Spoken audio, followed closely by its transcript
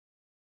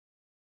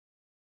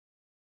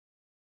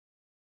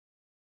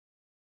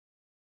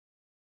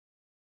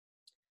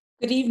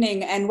Good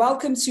evening and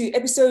welcome to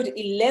episode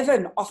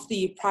 11 of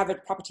the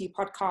Private Property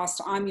Podcast.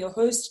 I'm your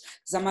host,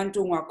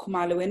 Zamantungwa.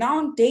 We're now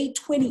on day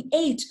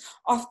 28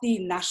 of the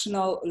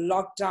national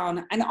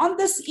lockdown. And on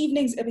this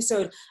evening's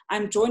episode,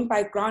 I'm joined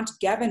by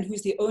Gavin,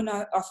 who's the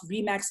owner of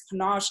Remax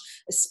Panache,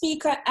 a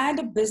speaker and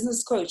a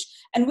business coach.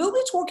 And we'll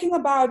be talking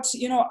about,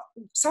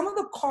 some of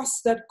the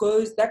costs that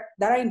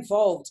are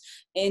involved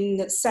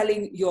in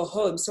selling your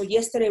home. So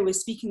yesterday we were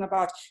speaking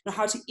about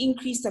how to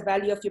increase the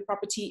value of your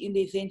property in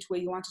the event where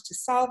you wanted to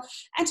sell.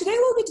 And today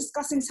we'll be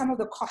discussing some of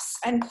the costs,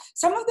 and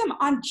some of them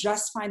aren't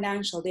just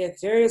financial. There are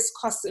various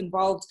costs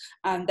involved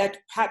that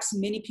perhaps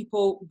many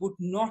people would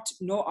not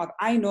know of.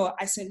 I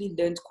certainly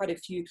learned quite a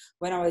few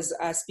when I was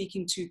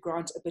speaking to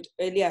Grant a bit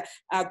earlier.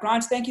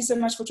 Grant, thank you so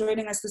much for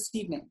joining us this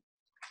evening.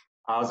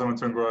 Hi,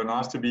 Zamantungwa.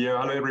 Nice to be here.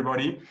 Hello,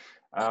 everybody.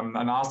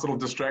 A nice little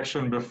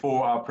distraction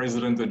before our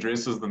president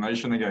addresses the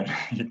nation again.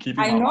 You're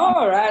keeping I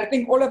know, right? I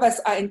think all of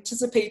us are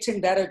anticipating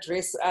that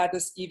address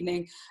this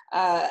evening,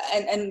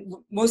 and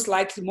more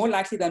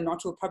likely than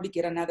not, we'll probably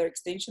get another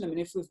extension. I mean,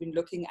 if we've been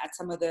looking at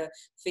some of the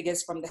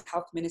figures from the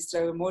health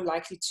minister, we're more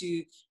likely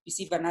to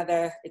receive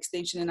another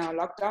extension in our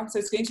lockdown. So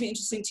it's going to be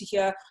interesting to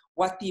hear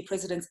what the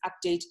president's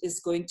update is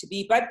going to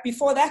be. But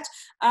before that,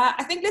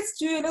 I think let's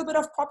do a little bit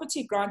of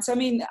property grants. I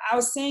mean, I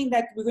was saying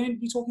that we're going to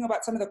be talking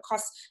about some of the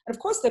costs. And of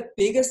course, the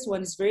biggest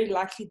one is very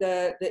likely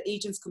the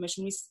agents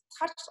commission. We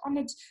touched on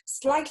it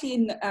slightly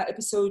in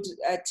episode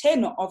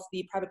 10 of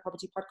the Private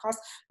Property Podcast.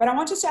 But I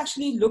wanted to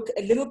actually look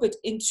a little bit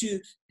into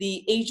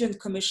the agent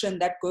commission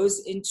that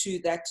goes into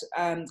that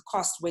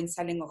cost when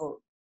selling a home.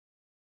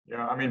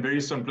 Yeah, I mean, very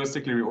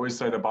simplistically, we always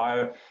say the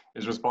buyer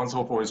is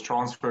responsible for his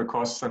transfer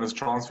costs and his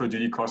transfer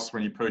duty costs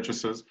when he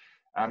purchases.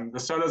 The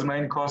seller's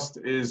main cost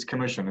is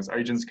commission, is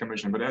agent's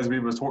commission. But as we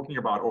were talking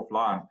about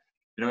offline,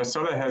 a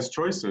seller has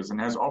choices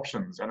and has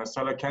options, and a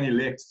seller can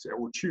elect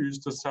or choose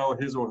to sell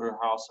his or her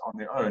house on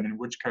their own, in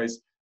which case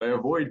they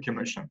avoid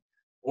commission.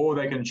 Or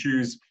they can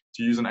choose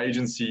to use an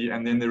agency,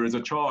 and then there is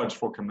a charge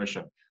for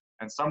commission.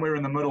 And somewhere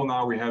in the middle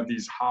now, we have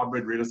these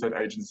hybrid real estate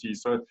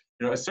agencies. So,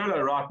 a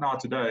seller right now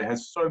today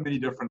has so many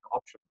different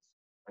options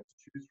to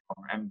choose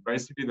from. And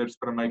basically, they've just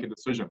got to make a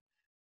decision.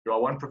 Do I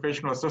want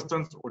professional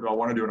assistance, or do I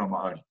want to do it on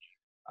my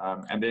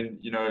own? And then,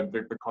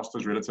 the cost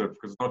is relative,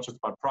 because it's not just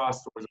about price,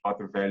 it's always about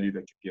the value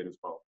that you get as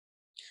well.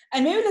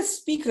 And maybe let's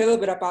speak a little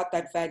bit about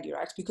that value,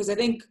 right? Because I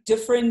think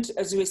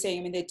as we were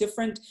saying, there are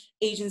different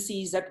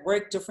agencies that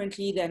work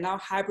differently. There are now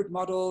hybrid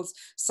models.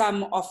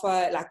 Some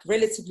offer like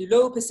relatively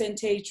low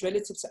percentage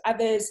relative to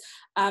others.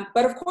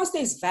 But of course,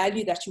 there's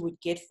value that you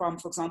would get from,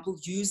 for example,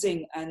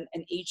 using an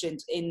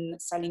agent in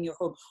selling your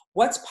home.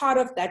 What's part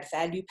of that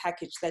value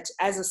package that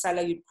as a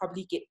seller you'd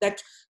probably get,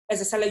 that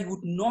as a seller you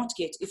would not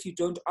get if you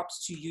don't opt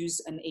to use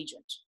an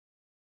agent?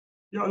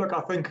 Yeah, look,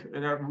 I think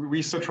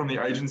we sit from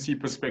the agency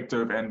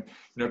perspective, and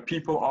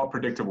people are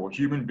predictable.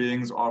 Human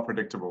beings are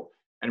predictable,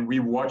 and we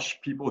watch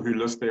people who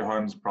list their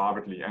homes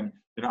privately. And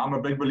I'm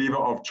a big believer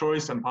of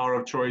choice and power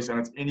of choice, and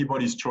it's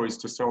anybody's choice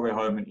to sell their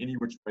home in any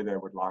which way they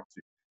would like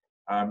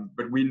to.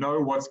 But we know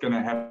what's going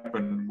to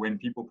happen when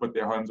people put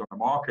their homes on the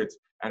market,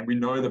 and we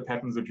know the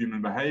patterns of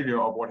human behavior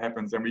of what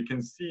happens, and we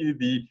can see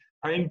the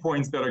pain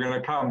points that are going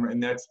to come in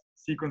that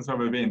sequence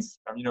of events,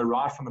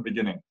 right from the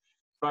beginning.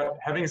 But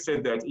having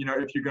said that,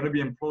 if you're going to be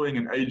employing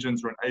an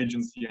agent or an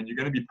agency and you're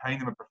going to be paying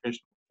them a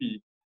professional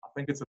fee, I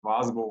think it's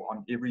advisable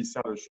on every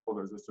seller's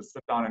shoulders is to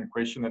sit down and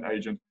question that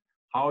agent.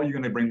 How are you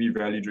going to bring me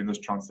value during this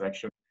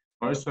transaction?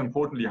 Most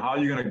importantly, how are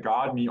you going to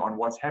guide me on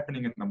what's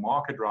happening in the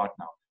market right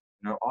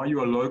now? Are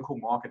you a local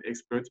market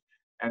expert?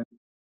 And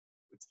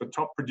it's the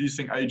top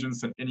producing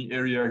agents in any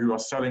area who are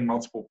selling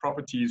multiple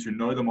properties, who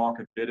know the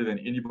market better than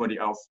anybody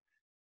else.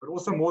 But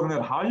also more than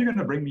that, how are you going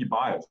to bring me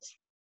buyers?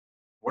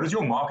 What is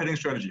your marketing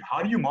strategy?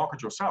 How do you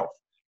market yourself?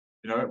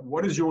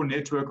 What is your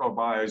network of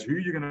buyers? Who are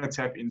you going to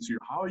tap into?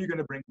 How are you going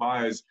to bring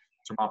buyers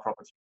to my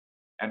property?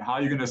 And how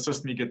are you going to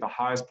assist me get the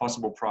highest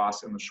possible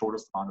price in the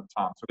shortest amount of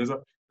time? So there's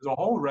a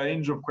whole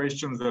range of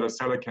questions that a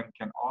seller can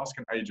ask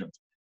an agent.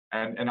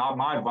 And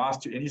my advice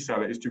to any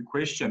seller is to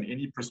question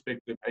any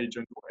prospective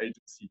agent or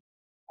agency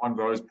on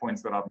those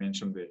points that I've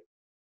mentioned there.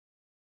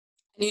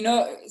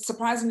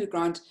 Surprisingly,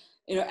 Grant,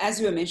 as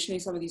you were mentioning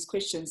some of these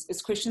questions,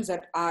 it's questions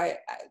that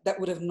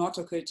would have not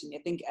occurred to me.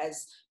 I think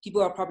as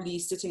people are probably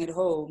sitting at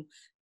home,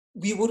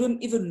 we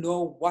wouldn't even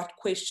know what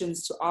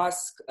questions to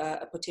ask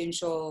a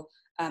potential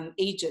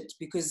agent,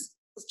 because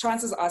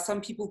chances are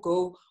some people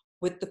go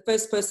with the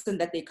first person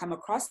that they come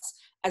across,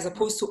 as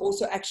opposed to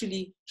also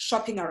actually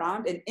shopping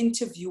around and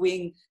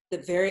interviewing the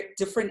very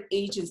different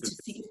agents to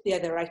see if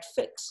they're the right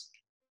fit.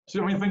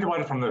 So think about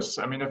it from this.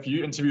 If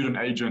you interviewed an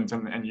agent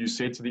and you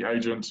said to the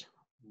agent,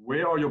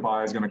 where are your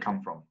buyers going to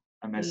come from?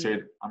 And they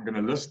said, I'm going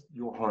to list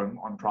your home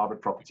on private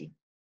property.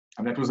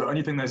 And that was the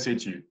only thing they said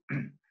to you.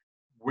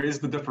 Where's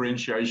the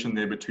differentiation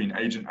there between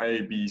agent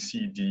A, B,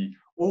 C, D,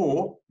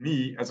 or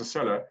me as a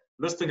seller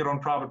listing it on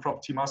private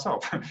property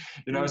myself?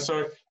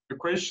 So the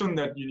question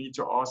that you need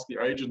to ask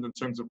the agent in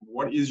terms of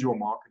what is your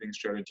marketing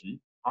strategy?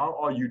 How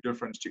are you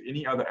different to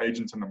any other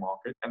agent in the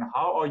market? And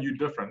how are you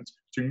different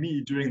to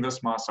me doing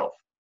this myself?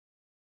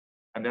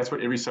 And that's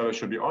what every seller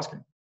should be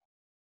asking.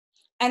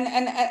 And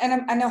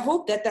I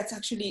hope that that's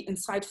actually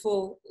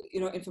insightful,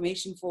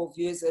 information for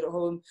viewers at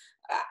home.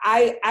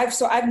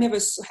 I've never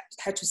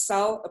had to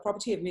sell a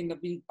property.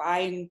 I've been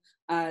buying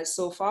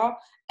so far,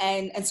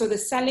 and so the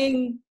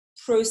selling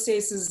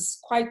process is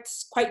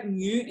quite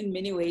new in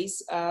many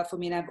ways for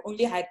me. And I've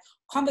only had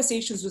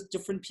conversations with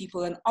different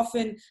people, and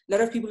often a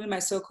lot of people in my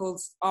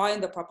circles are in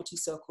the property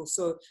circle,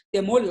 so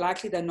they're more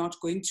likely than not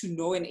going to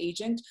know an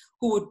agent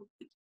who would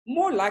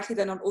more likely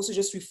than not also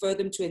just refer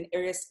them to an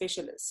area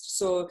specialist.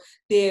 So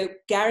they're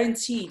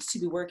guaranteed to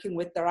be working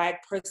with the right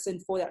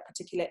person for that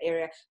particular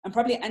area, and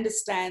probably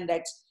understand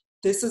that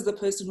this is the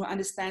person who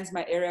understands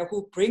my area,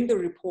 who bring the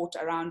report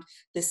around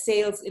the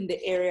sales in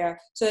the area,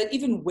 so that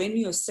even when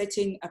you're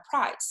setting a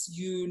price,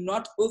 you're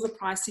not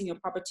overpricing your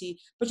property,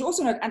 but you're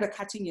also not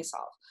undercutting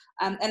yourself.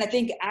 And I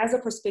think as a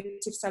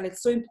prospective seller,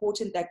 it's so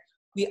important that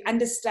we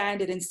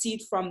understand it and see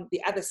it from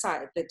the other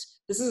side, that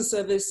this is a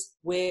service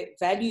where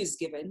value is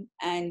given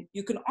and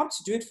you can opt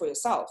to do it for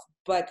yourself,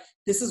 but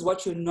this is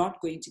what you're not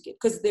going to get.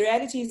 Because the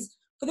reality is,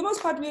 for the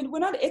most part, we're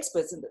not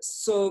experts in this.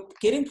 So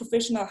getting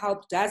professional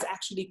help does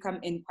actually come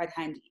in quite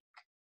handy.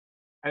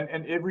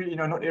 And every,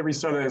 not every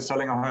seller is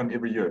selling a home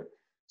every year.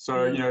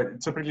 So,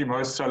 typically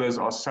most sellers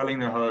are selling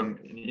their home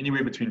in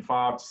anywhere between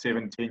 5 to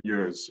 7, 10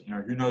 years.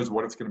 Who knows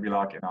what it's going to be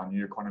like in our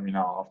new economy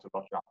now after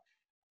lockdown.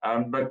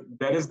 But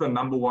that is the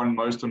number one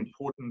most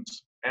important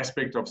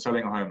aspect of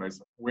selling a home is,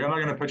 where am I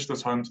going to pitch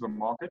this home to the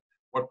market?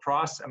 What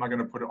price am I going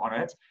to put it on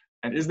at?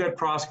 And is that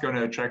price going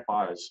to attract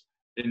buyers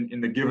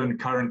in the given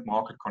current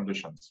market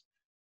conditions?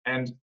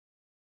 And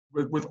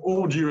with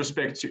all due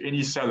respect to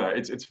any seller,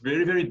 it's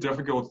very, very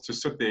difficult to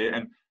sit there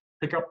and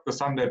pick up the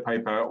Sunday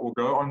paper or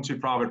go onto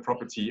private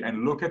property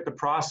and look at the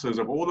prices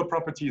of all the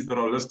properties that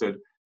are listed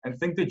and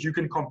think that you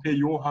can compare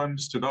your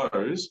homes to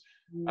those.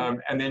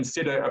 And then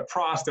set a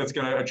price that's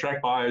going to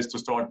attract buyers to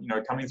start,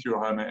 coming through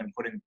your home and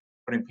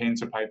putting pen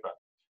to paper.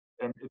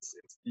 It's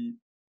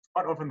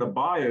quite often the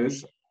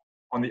buyers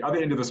on the other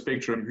end of the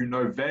spectrum who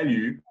know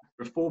value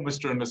before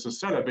Mr. and Mrs.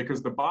 Seller,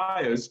 because the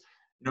buyers,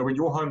 when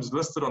your home's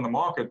listed on the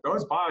market,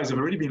 those buyers have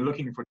already been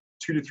looking for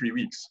 2 to 3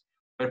 weeks.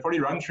 They've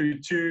probably run through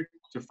 2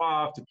 to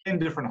 5 to 10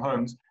 different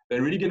homes.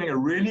 They're really getting a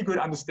really good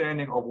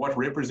understanding of what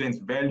represents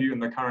value in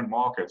the current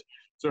market.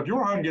 So if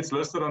your home gets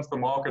listed onto the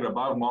market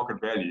above market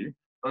value,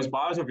 those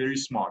buyers are very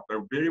smart.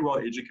 They're very well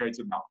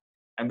educated now,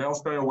 and they'll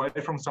stay away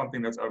from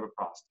something that's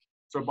overpriced.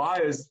 So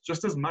buyers,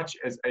 just as much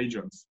as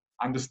agents,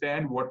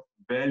 understand what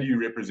value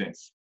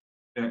represents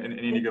in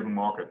any given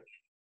market.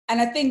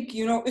 And I think,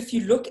 if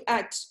you look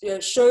at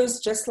shows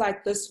just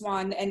like this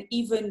one, and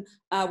even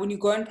when you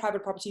go on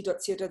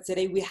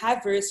privateproperty.co.za, we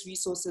have various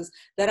resources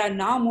that are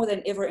now more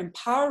than ever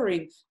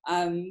empowering,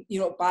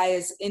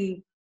 buyers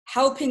in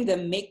helping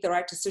them make the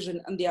right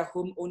decision on their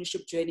home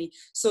ownership journey.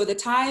 So the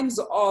times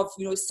of,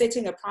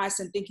 setting a price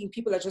and thinking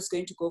people are just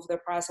going to go for the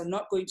price and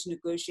not going to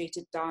negotiate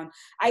it down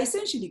are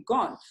essentially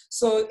gone.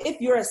 So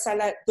if you're a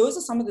seller, those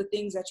are some of the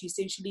things that you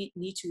essentially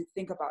need to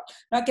think about.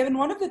 Now, Gavin,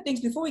 one of the things,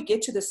 before we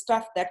get to the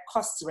stuff that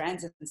costs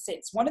rands and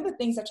cents, one of the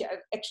things that you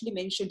actually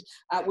mentioned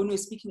when we were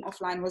speaking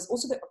offline was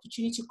also the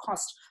opportunity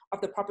cost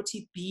of the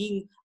property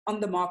being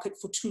on the market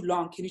for too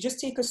long. Can you just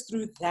take us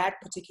through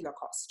that particular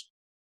cost?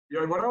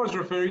 Yeah, what I was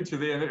referring to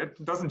there,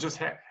 it doesn't just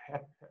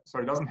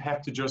it doesn't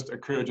have to just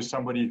occur to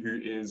somebody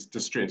who is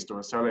distressed or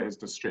a seller is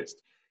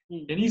distressed.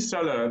 Any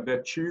seller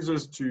that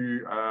chooses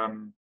to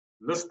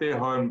list their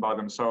home by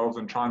themselves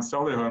and try and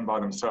sell their home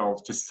by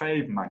themselves to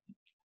save money,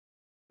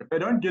 if they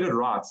don't get it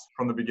right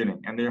from the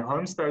beginning and their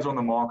home stays on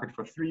the market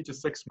for 3 to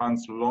 6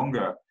 months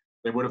longer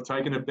than would have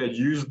taken if they'd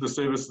used the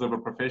services of a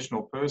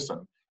professional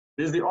person,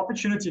 there's the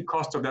opportunity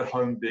cost of that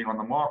home being on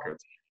the market.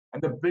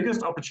 And the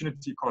biggest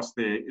opportunity cost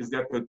there is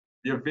that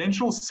the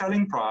eventual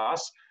selling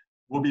price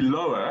will be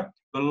lower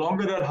the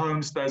longer that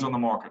home stays on the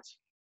market.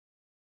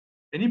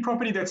 Any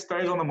property that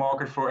stays on the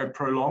market for a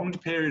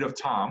prolonged period of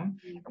time,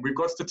 and we've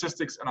got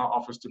statistics in our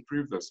office to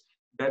prove this,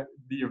 that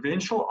the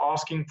eventual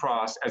asking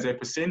price as a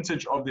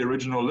percentage of the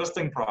original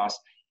listing price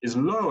is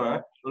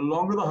lower the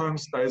longer the home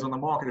stays on the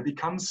market. It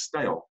becomes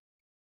stale.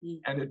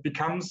 And it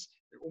becomes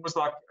almost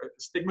like a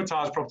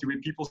stigmatized property where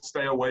people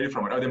stay away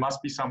from it. Oh, there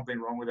must be something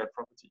wrong with that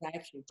property.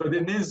 Exactly. So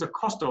then there's the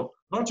cost of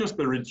not just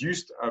the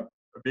reduced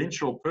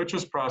eventual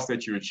purchase price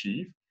that you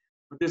achieve,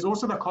 but there's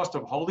also the cost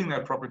of holding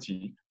that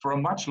property for a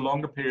much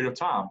longer period of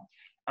time.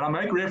 And I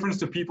make reference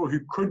to people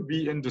who could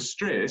be in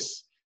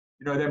distress.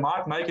 They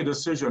might make a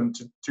decision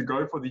to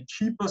go for the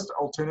cheapest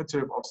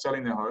alternative of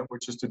selling their home,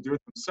 which is to do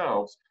it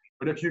themselves.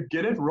 But if you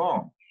get it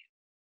wrong,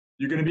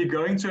 you're going to be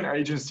going to an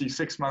agency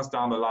 6 months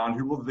down the line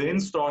who will then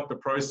start the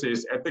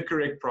process at the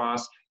correct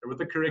price with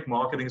the correct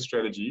marketing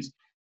strategies.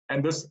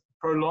 And this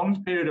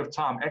prolonged period of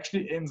time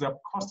actually ends up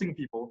costing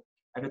people.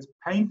 And it's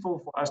painful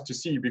for us to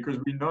see, because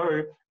we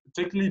know,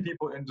 particularly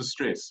people in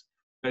distress,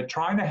 they're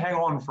trying to hang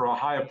on for a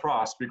higher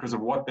price because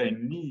of what they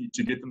need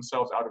to get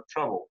themselves out of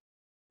trouble.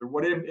 But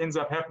what ends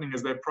up happening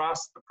is they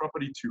price the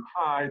property too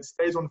high, it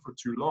stays on for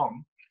too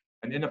long,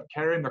 and end up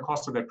carrying the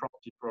cost of that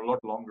property for a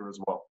lot longer as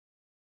well.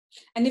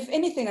 And if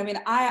anything, I mean,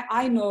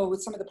 I know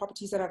with some of the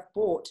properties that I've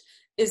bought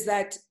is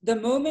that the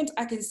moment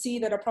I can see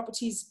that a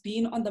property's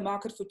been on the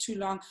market for too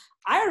long,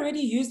 I already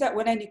use that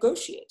when I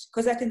negotiate,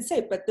 because I can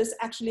say, but this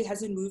actually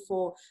hasn't moved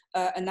for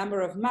a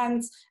number of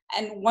months.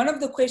 And one of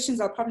the questions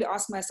I'll probably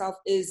ask myself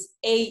is,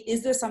 A,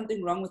 is there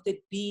something wrong with it?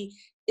 B,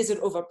 is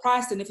it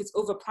overpriced? And if it's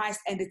overpriced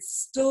and it's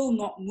still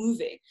not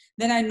moving,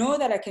 then I know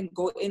that I can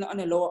go in on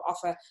a lower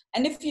offer.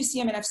 And if you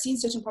see, I mean, I've seen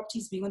certain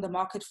properties being on the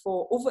market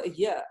for over a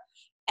year.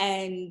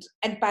 And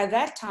by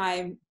that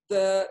time,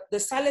 the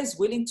seller is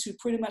willing to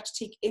pretty much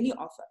take any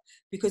offer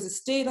because it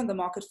stayed on the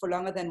market for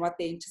longer than what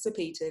they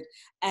anticipated.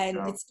 And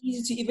it's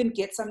easy to even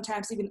get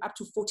sometimes even up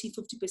to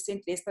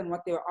 40-50% less than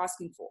what they were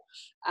asking for.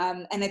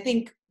 And I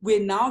think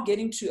we're now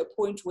getting to a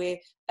point where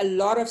a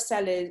lot of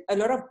sellers, a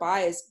lot of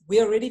buyers,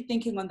 we're already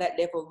thinking on that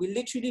level. We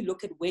literally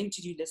look at when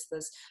did you list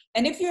this.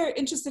 And if you're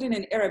interested in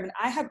an area, I mean,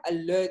 I have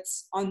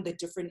alerts on the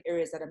different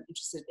areas that I'm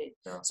interested in.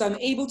 So I'm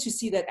able to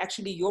see that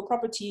actually your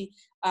property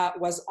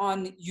was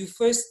on, you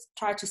first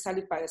tried to sell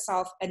it by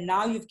yourself, and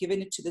now you've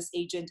given it to this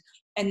agent,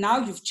 and now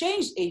you've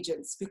changed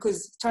agents,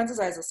 because chances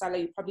are as a seller,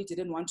 you probably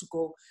didn't want to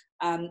go,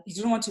 you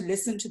didn't want to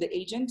listen to the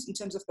agent in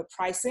terms of the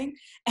pricing,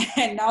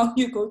 and now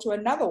you go to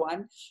another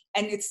one,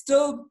 and it's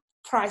still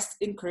priced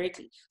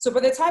incorrectly. So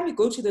by the time you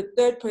go to the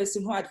third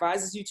person who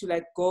advises you to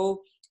like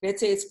go, let's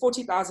say it's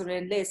 40,000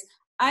 and less,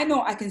 I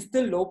know I can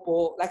still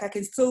lowball, like I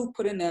can still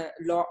put in a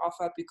lower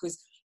offer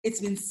because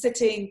it's been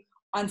sitting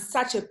on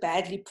such a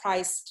badly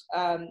priced,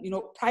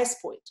 price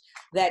point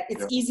that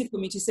it's easy for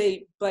me to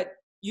say, but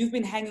you've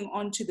been hanging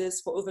on to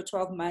this for over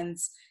 12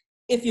 months.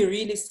 If you're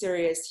really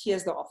serious,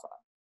 here's the offer.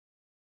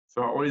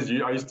 So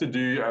I used to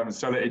do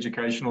seller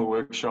educational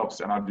workshops,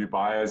 and I do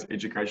buyers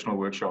educational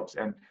workshops.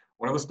 And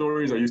one of the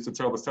stories I used to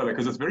tell the seller,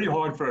 because it's very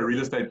hard for a real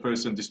estate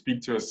person to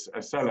speak to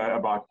a seller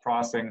about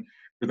pricing,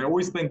 because they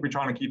always think we're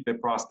trying to keep their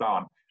price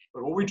down.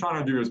 But what we're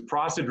trying to do is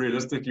price it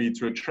realistically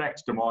to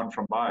attract demand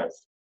from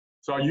buyers.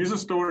 So I use a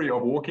story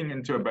of walking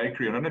into a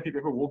bakery. I don't know if you've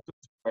ever walked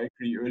into a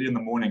bakery early in the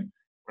morning.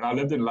 When I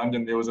lived in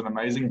London, there was an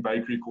amazing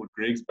bakery called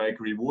Greg's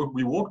Bakery.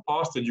 We walked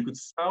past it, you could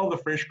smell the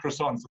fresh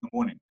croissants in the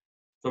morning.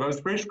 So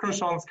those fresh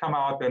croissants come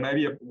out, they're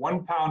maybe a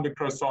 1 pound a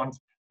croissant,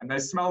 and they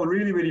smell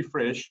really, really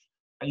fresh.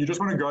 And you just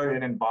want to go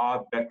in and buy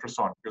that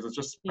croissant because it's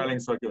just smelling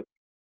so good.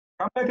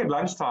 Come back at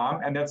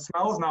lunchtime, and that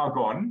smell's now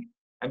gone.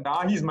 And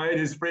now he's made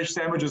his fresh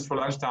sandwiches for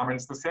lunchtime, and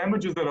it's the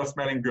sandwiches that are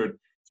smelling good.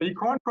 So you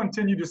can't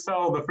continue to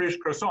sell the fresh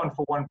croissant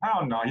for 1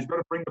 pound now. He's got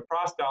to bring the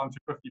price down to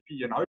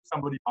 50p and hope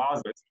somebody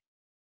buys it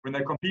when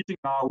they're competing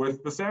now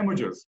with the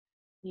sandwiches.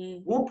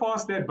 Walk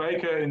past that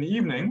baker in the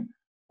evening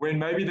when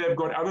maybe they've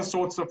got other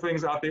sorts of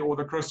things out there, or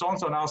the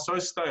croissants are now so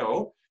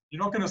stale,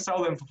 you're not going to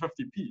sell them for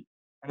 50p.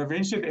 And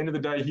eventually at the end of the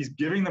day, he's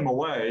giving them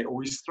away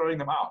or he's throwing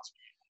them out.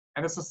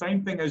 And it's the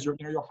same thing as your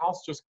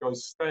house just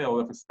goes stale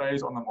if it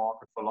stays on the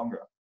market for longer.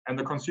 And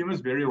the consumer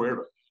is very aware of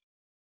it.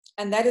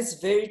 And that is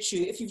very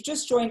true. If you've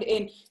just joined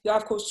in, you're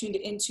of course tuned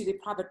into the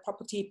Private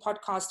Property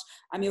Podcast.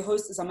 I'm your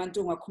host,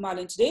 Zamantungwa,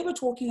 and today we're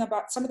talking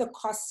about some of the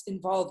costs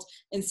involved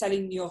in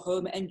selling your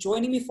home. And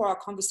joining me for our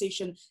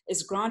conversation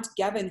is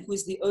Gavin, who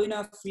is the owner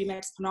of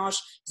Remax Panache.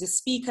 He's a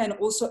speaker and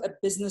also a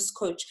business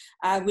coach.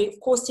 We're of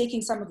course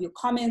taking some of your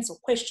comments or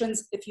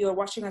questions if you're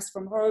watching us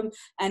from home.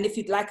 And if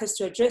you'd like us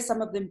to address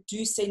some of them,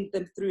 do send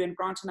them through, and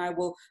Grant and I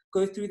will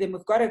go through them.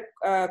 We've got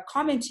a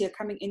comment here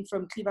coming in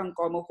from Cleveland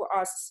Gomo, who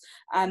asks,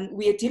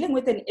 we are dealing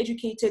with an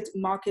educated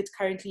market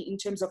currently in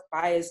terms of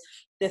buyers.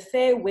 The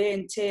fair wear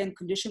and tear and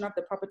condition of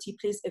the property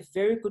plays a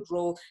very good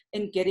role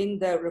in getting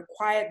the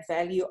required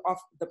value of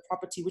the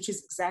property, which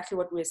is exactly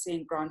what we're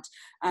saying, Grant.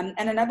 And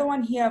another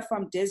one here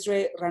from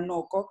Desiree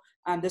Ranoko.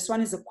 This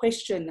one is a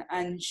question,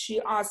 and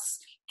she asks,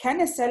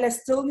 can a seller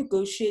still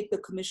negotiate the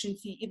commission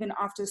fee even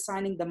after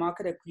signing the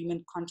market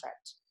agreement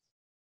contract?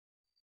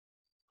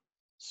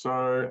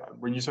 So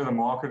when you say the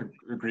market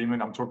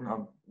agreement, you're talking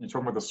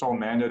about the sole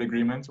mandate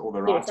agreement or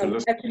the right to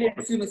list? Actually, I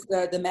assume it's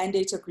the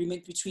mandate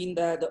agreement between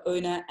the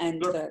owner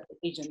and the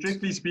agent.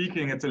 Strictly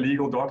speaking, it's a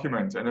legal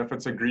document. And if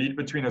it's agreed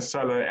between a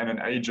seller and an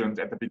agent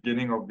at the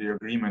beginning of the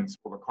agreement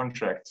or the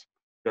contract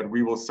that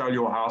we will sell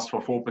your house for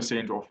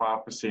 4% or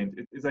 5%,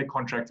 it is a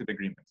contracted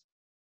agreement.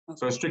 Okay.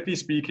 So strictly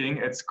speaking,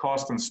 it's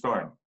cast in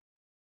stone.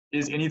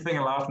 Is anything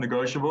in life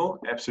negotiable?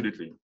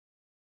 Absolutely.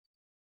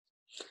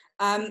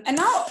 And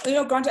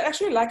now, Grant, I'd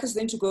actually like us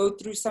then to go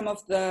through some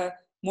of the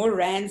more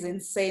rands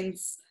and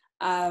cents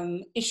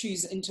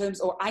issues in terms,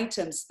 or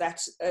items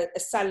that a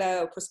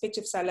seller or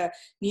prospective seller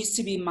needs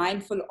to be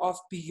mindful of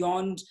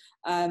beyond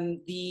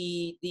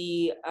the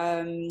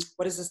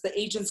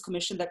agent's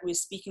commission that we were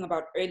speaking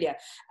about earlier.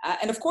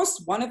 And of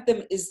course, one of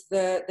them is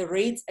the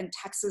rates and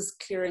taxes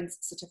clearance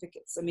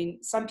certificates. I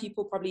mean, some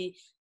people probably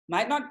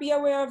might not be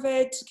aware of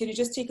it. Can you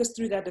just take us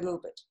through that a little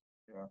bit?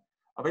 Yeah.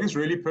 I think it's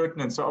really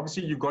pertinent. So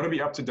obviously you've got to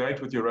be up to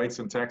date with your rates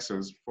and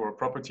taxes for a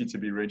property to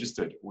be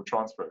registered or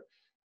transferred.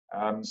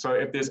 So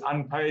if there's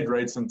unpaid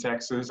rates and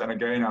taxes, and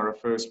again, I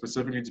refer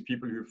specifically to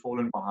people who've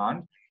fallen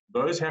behind,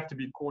 those have to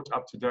be caught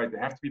up to date. They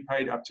have to be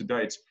paid up to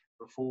date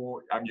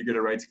before you get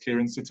a rates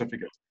clearance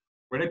certificate.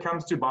 when it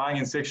comes to buying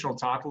in sectional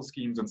title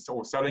schemes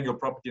or selling your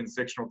property in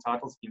sectional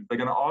title schemes, they're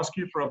going to ask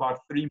you for about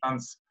 3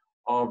 months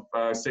of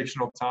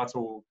sectional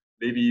title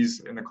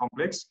levies in the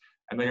complex,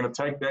 and they're going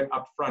to take that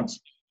up front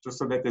just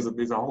so that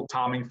there's a whole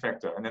timing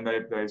factor, and then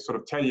they sort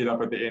of tally it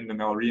up at the end, and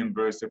they'll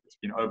reimburse if it's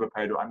been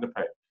overpaid or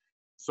underpaid.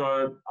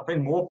 So I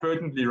think more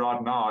pertinently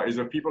right now is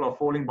if people are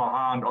falling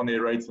behind on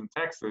their rates and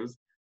taxes,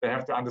 they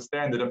have to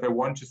understand that if they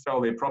want to sell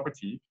their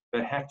property,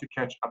 they have to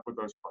catch up with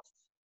those costs,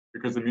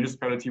 because the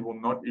municipality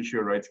will not issue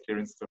a rates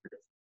clearance certificate.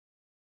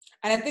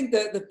 And I think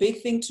the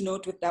big thing to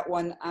note with that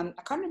one, I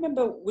can't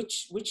remember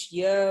which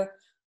year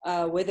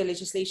where the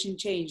legislation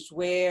changed,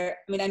 where,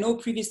 I mean, I know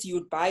previously you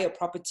would buy a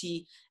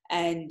property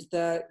and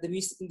the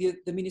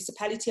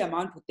municipality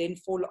amount would then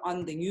fall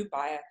on the new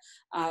buyer.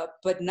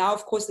 But now,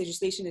 of course,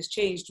 legislation has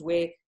changed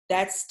where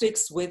that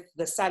sticks with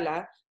the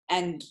seller.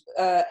 And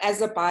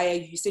as a buyer,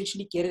 you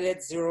essentially get it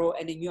at zero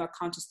and a new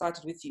account is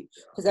started with you.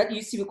 Because that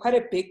used to be quite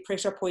a big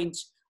pressure point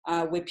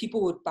where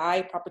people would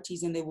buy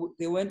properties and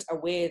they weren't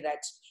aware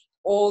that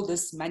all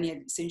this money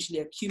had essentially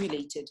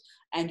accumulated,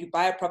 and you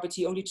buy a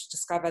property only to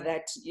discover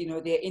that, you know,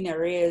 they're in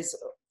arrears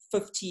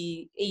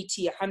 50,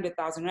 80,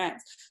 100,000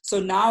 rands. So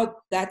now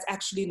that's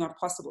actually not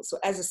possible. So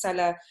as a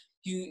seller,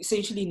 you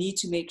essentially need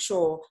to make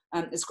sure,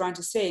 as Grant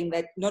is saying,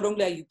 that not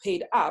only are you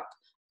paid up,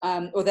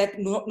 or that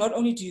not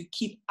only do you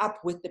keep up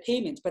with the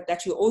payment, but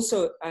that you're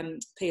also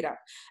paid up.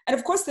 And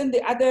of course, then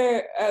the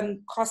other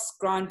cost,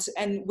 Grant,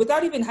 and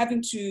without even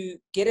having to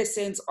get a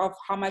sense of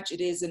how much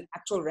it is in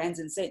actual rands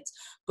and cents,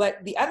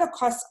 but the other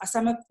costs are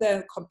some of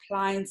the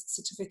compliance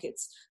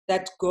certificates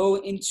that go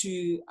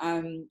into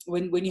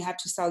when you have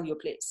to sell your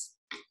place.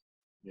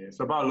 Yeah,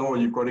 so by law,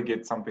 you've got to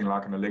get something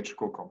like an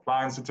electrical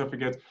compliance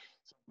certificate.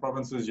 Some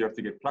provinces, you have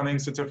to get plumbing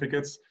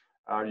certificates.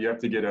 You have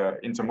to get an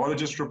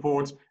entomologist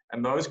report,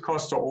 and those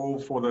costs are all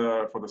for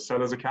the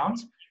seller's account.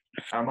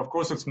 Of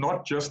course, it's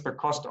not just the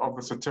cost of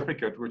the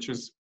certificate, which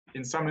is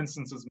in some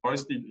instances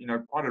mostly, you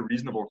know, quite a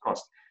reasonable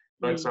cost.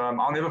 But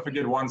I'll never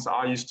forget once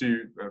I used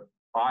to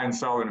buy and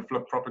sell and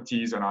flip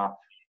properties, and I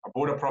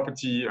bought a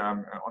property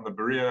on the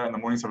Berea in the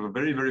morning. So it was a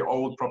very, very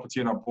old property,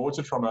 and I bought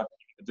it from a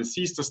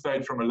deceased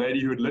estate from a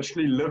lady who had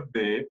literally lived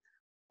there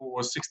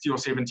for 60 or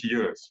 70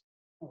 years.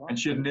 And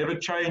she had never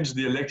changed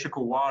the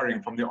electrical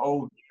wiring from the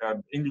old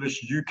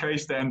English UK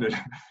standard.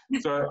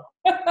 So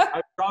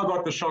I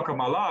got the shock of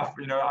my life.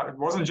 You know, it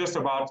wasn't just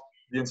about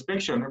the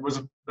inspection. It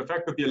was the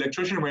fact that the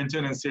electrician went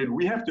in and said,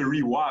 we have to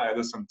rewire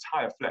this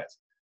entire flat.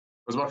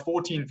 It was about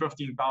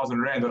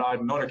 15,000 rand that I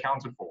had not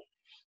accounted for.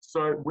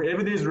 So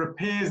wherever there's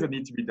repairs that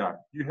need to be done,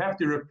 you have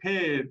to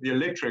repair the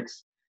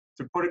electrics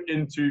to put it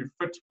into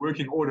fit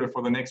working order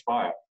for the next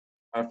buyer,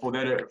 for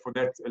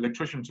that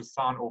electrician to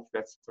sign off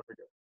that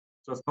certificate.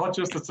 So it's not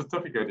just the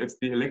certificate, it's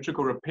the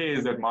electrical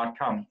repairs that might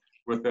come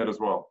with that as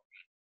well.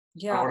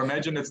 Yeah. I would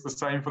imagine it's the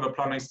same for the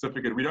plumbing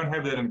certificate. We don't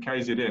have that in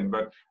KZN,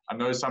 but I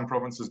know some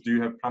provinces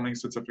do have plumbing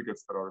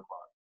certificates that are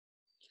required.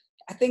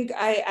 I think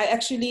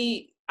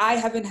I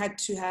haven't had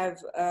to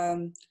have,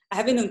 I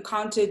haven't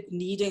encountered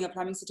needing a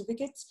plumbing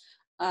certificate,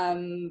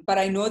 but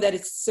I know that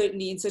it's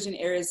certainly in certain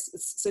areas,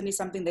 it's certainly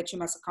something that you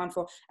must account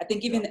for. I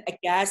think even a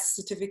gas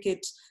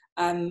certificate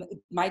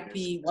might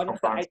be one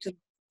of the items,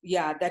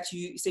 that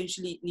you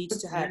essentially need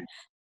to have.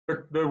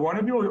 One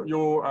of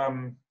your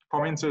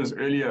commenters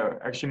earlier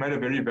actually made a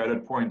very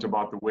valid point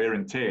about the wear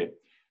and tear.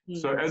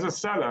 So as a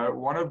seller,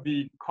 one of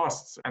the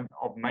costs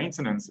of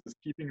maintenance is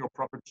keeping your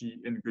property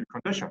in good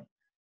condition.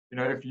 You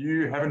know, if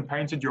you haven't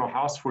painted your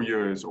house for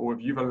years, or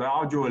if you've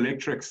allowed your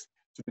electrics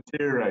to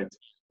deteriorate,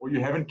 or you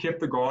haven't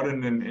kept the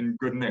garden in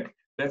good nick,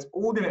 that's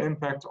all going to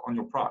impact on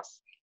your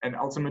price and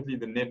ultimately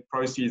the net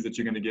proceeds that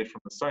you're going to get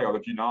from the sale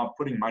if you're now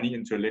putting money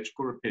into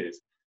electrical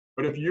repairs.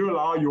 But if you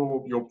allow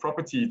your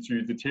property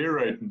to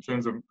deteriorate in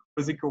terms of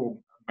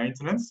physical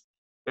maintenance,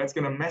 that's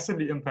going to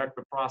massively impact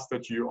the price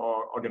that you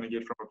are going to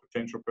get from a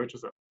potential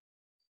purchaser.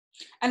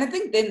 And I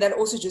think then that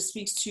also just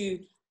speaks to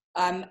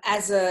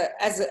as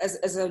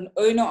an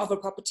owner of a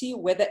property,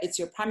 whether it's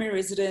your primary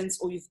residence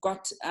or you've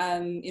got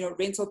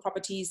rental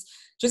properties,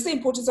 just the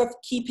importance of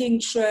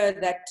keeping sure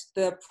that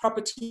the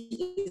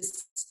property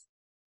is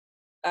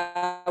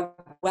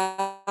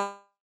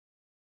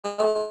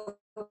well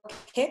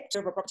kept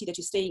of a property that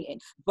you're staying in.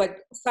 But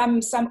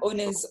some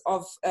owners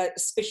of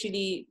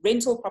especially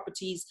rental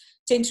properties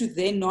tend to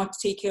then not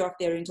take care of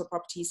their rental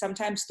properties,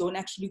 sometimes don't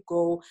actually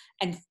go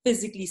and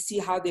physically see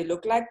how they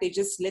look like. They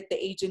just let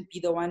the agent be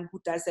the one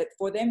who does that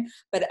for them.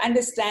 But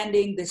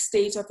understanding the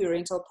state of your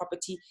rental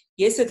property,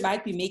 yes, it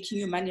might be making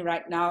you money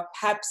right now.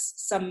 Perhaps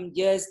some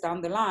years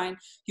down the line,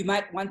 you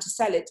might want to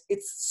sell it.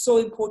 It's so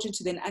important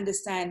to then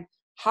understand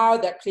how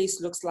that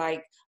place looks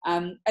like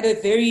at a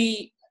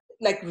very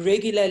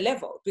regular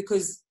level,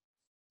 because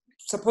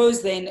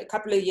suppose then a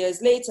couple of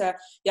years later,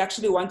 you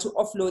actually want to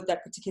offload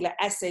that particular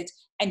asset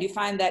and you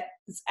find that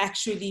it's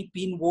actually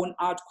been worn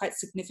out quite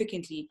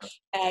significantly,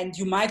 and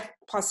you might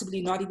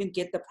possibly not even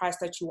get the price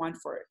that you want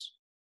for it.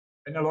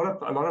 And a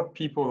lot of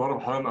people, a lot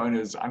of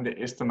homeowners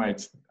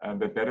underestimate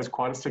that is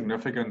quite a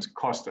significant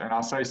cost. And I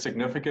say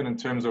significant in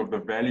terms of the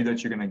value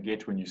that you're going to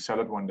get when you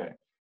sell it one day.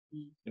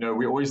 You know,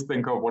 we always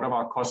think of what are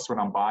my costs when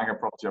I'm buying a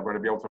property. I've got to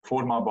be able to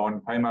afford my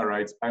bond, pay my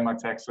rates, pay my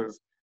taxes,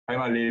 pay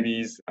my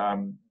levies,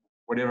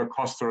 whatever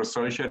costs are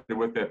associated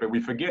with that. But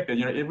we forget that,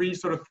 you know, every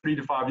sort of 3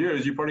 to 5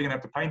 years, you're probably going to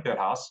have to paint that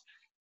house.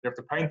 You have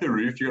to paint the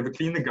roof. You have to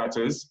clean the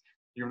gutters.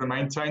 You have to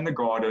maintain the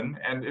garden.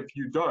 And if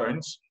you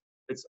don't,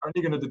 it's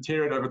only going to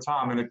deteriorate over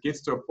time. And it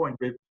gets to a point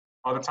where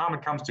by the time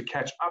it comes to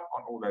catch up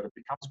on all that, it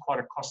becomes quite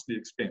a costly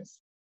expense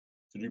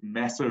to do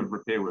massive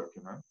repair work,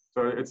 you know.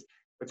 So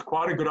it's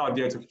quite a good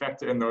idea to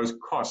factor in those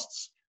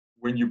costs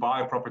when you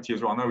buy a property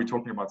as well. I know we're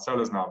talking about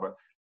sellers now, but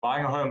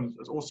buying a home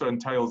also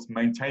entails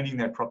maintaining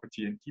that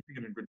property and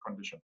keeping it in good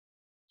condition.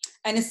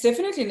 And it's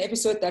definitely an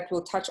episode that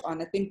we'll touch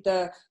on. I think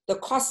the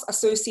costs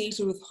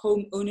associated with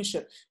home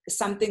ownership is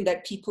something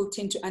that people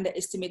tend to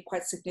underestimate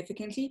quite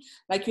significantly.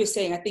 Like you're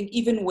saying, I think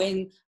even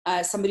when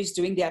somebody's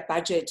doing their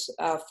budget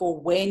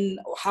for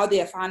how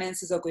their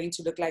finances are going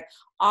to look like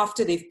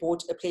after they've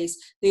bought a place,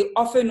 they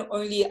often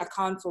only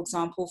account, for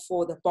example,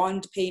 for the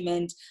bond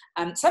payment.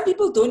 Some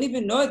people don't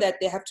even know that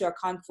they have to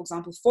account, for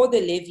example, for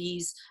the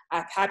levies,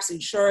 perhaps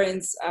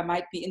insurance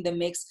might be in the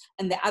mix,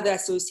 and the other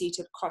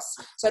associated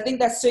costs. So I think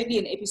that's certainly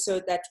an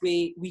episode that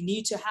we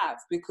need to have,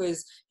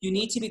 because you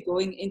need to be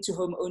going into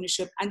home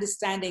ownership,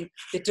 understanding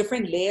the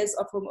different layers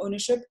of home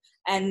ownership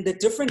and the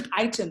different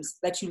items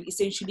that you'll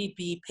essentially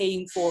be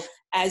paying for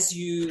as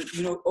you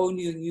own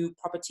your new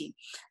property.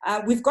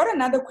 We've got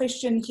another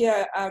question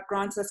here,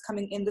 Grant, that's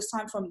coming in, this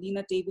time from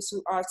Lena Davis,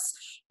 who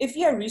asks, if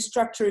you're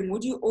restructuring,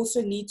 would you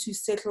also need to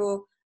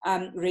settle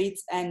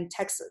rates and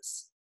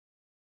taxes?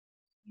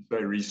 So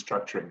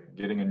restructuring,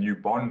 getting a new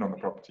bond on the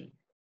property.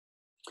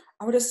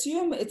 I would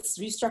assume it's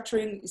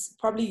restructuring is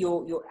probably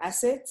your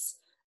assets.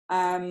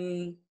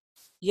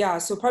 Yeah,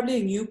 so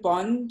probably a new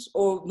bond,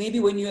 or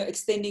maybe when you're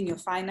extending your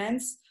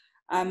finance.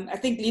 I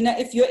think, Lena,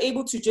 if you're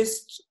able to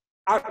just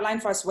outline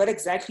for us what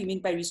exactly you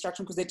mean by restructuring,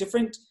 because there are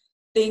different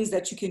things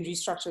that you can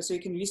restructure. So you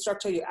can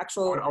restructure your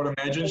actual... I would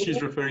imagine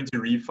she's referring to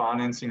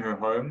refinancing her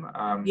home.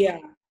 Yeah.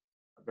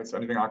 That's the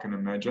only thing I can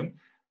imagine.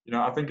 You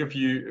know, I think if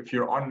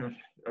you're on...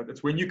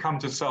 It's when you come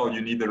to sell, you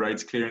need the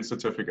rates clearance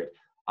certificate.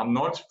 I'm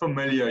not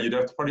familiar. You'd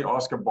have to probably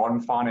ask a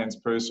bond finance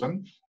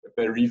person if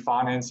they're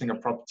refinancing a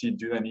property.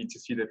 Do they need to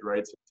see that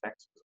rates and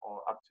taxes are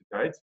up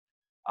to date?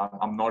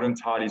 I'm not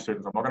entirely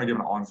certain. I'm not going to give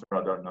an answer.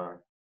 I don't know.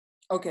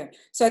 Okay.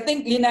 So I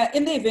think, Lena,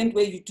 in the event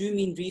where you do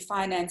mean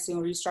refinancing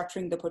or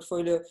restructuring the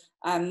portfolio,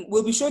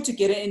 we'll be sure to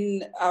get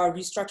in our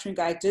restructuring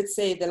guide. I did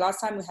say the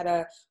last time we had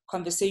a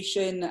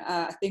conversation,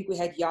 I think we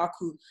had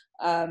Yaku,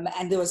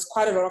 and there was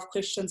quite a lot of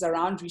questions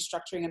around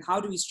restructuring and how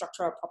do we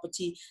structure our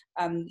property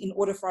in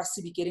order for us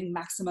to be getting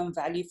maximum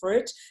value for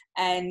it.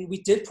 And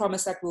we did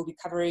promise that we'll be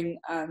covering,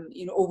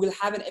 or we'll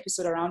have an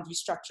episode around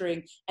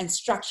restructuring and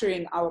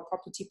structuring our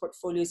property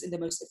portfolios in the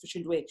most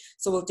efficient way.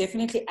 So we'll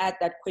definitely add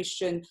that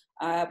question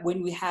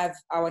when we have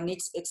our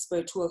next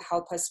expert who will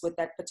help us with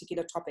that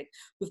particular topic.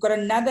 We've got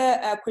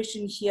another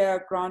question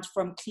here, Grant,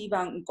 from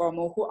Cleveland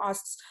Ngomo, who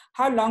asks,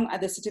 how long are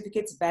the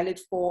certificates valid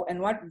for, and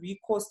what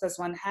recourse does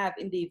one have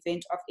in the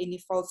event of any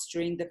faults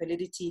during the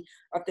validity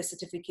of the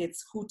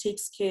certificates? Who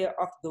takes care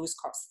of those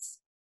costs?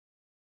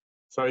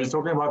 So he's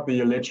talking about the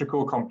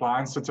electrical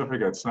compliance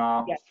certificates.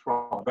 Now, yeah.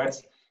 Well,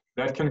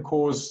 that can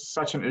cause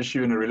such an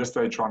issue in a real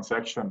estate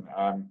transaction,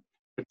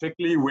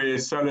 particularly where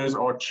sellers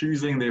are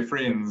choosing their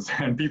friends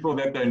and people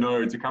that they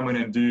know to come in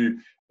and do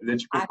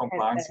electrical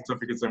compliance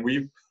certificates. And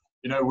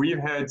we've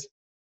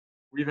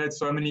had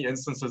so many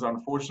instances,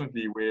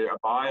 unfortunately, where a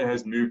buyer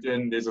has moved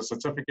in, there's a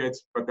certificate,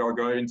 but they'll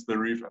go into the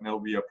roof and there'll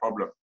be a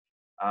problem.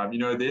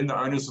 Then the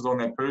onus is on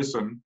that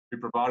person who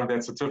provided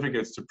that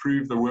certificate to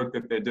prove the work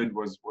that they did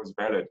was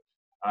valid.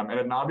 And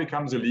it now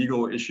becomes a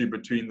legal issue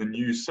between the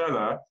new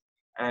seller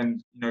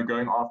and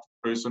going after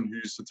the person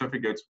whose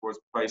certificate was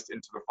placed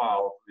into the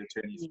file, the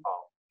attorney's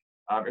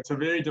file. It's a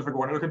very difficult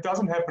one. Look, it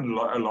doesn't happen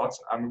a lot.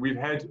 We've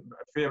had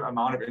a fair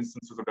amount of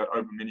instances of that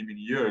over many,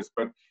 many years,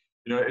 but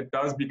it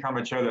does become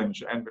a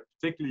challenge. And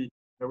particularly,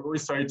 we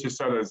always say to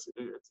sellers,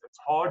 it's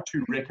hard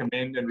to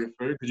recommend and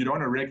refer, because you don't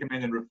want to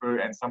recommend and refer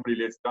and somebody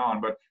lets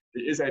down, but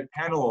there is a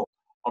panel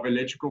of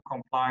electrical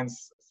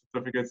compliance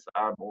certificates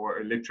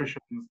or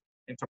electricians,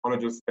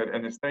 entomologists that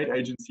an estate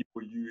agency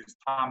will use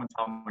time and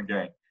time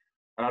again.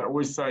 And I'd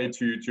always say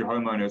to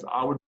homeowners,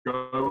 I would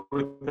go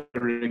with the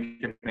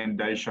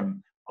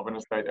recommendation of an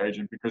estate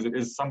agent, because it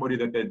is somebody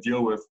that they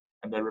deal with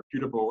and they're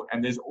reputable,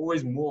 and there's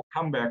always more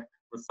comeback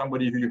with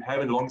somebody who you have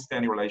a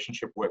long-standing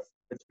relationship with.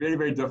 It's very,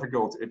 very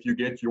difficult if you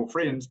get your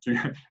friend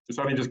to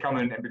suddenly just come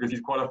in and because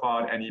he's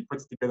qualified and he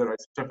puts together a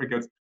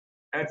certificate.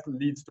 That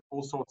leads to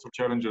all sorts of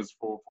challenges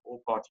for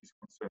all parties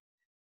concerned.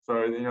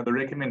 So the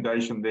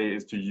recommendation there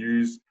is to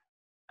use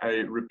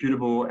a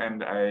reputable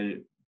and a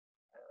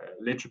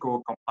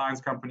electrical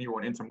compliance company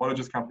or an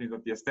entomologist company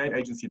that the estate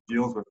agency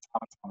deals with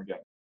time and time again.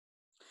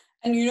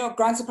 And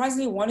Grant,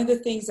 surprisingly, one of the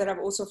things that I've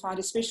also found,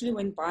 especially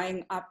when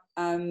buying up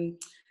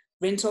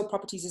rental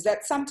properties is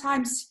that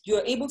sometimes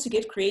you're able to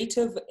get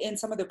creative in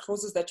some of the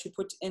clauses that you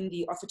put in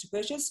the offer to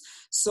purchase.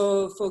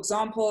 So for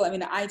example, I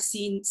mean, I've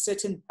seen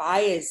certain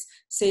buyers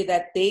say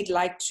that they'd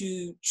like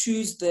to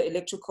choose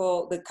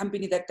the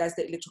company that does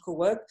the electrical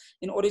work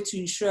in order to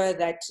ensure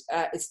that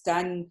it's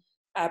done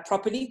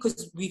properly,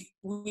 because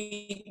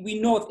we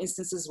know of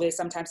instances where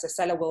sometimes the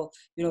seller will,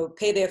 you know,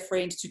 pay their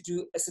friend to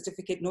do a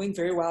certificate, knowing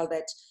very well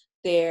that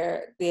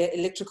their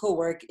electrical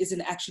work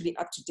isn't actually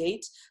up to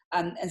date.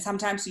 And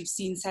sometimes we've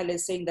seen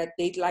sellers saying that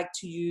they'd like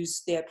to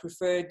use their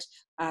preferred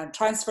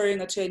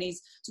transferring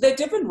attorneys. So there are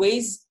different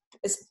ways,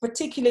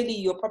 particularly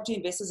your property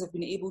investors have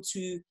been able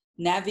to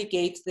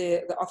navigate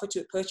the offer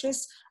to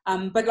purchase.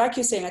 But like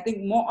you're saying, I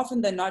think more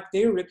often than not,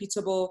 very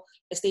reputable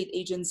estate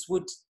agents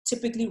would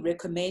typically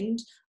recommend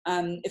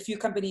a few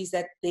companies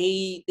that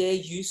they're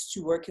used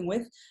to working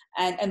with.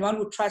 And one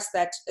would trust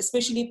that,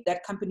 especially if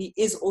that company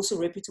is also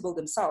reputable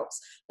themselves,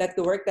 that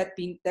the work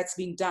that's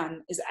being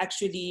done is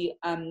actually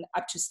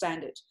up to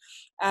standard.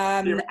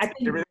 I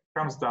think everything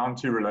comes down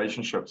to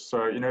relationships.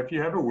 So, you know, if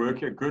you have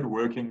a good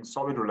working,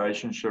 solid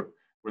relationship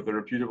with a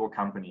reputable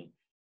company,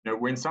 you know,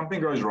 when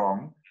something goes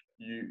wrong,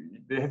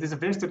 there's a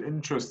vested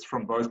interest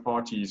from both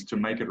parties to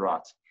make it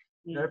right.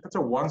 You know, if it's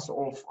a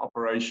once-off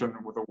operation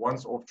with a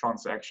once-off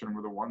transaction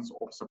with a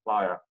once-off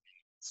supplier,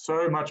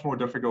 so much more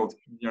difficult,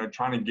 you know,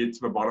 trying to get to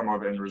the bottom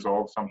of it and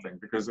resolve something,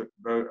 because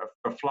the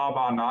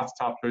fly-by-night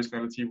type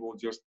personality will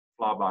just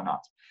fly by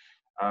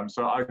night.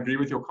 So I agree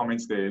with your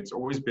comments there. It's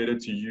always better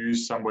to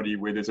use somebody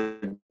where there's a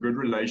good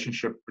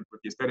relationship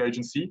with the estate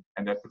agency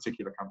and that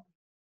particular company.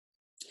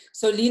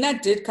 So Lena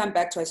did come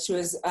back to us.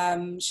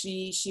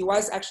 She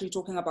was actually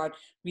talking about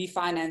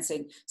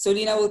refinancing. So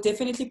Lena will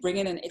definitely bring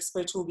in an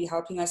expert who will be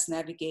helping us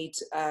navigate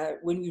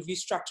when we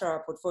restructure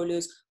our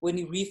portfolios, when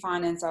we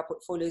refinance our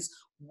portfolios,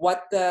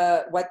 what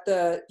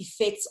the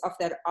effects of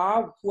that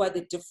are, who are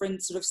the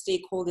different sort of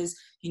stakeholders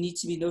you need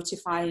to be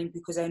notifying,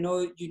 because I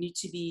know you need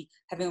to be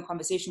having a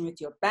conversation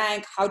with your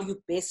bank. How do you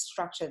best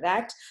structure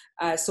that?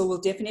 So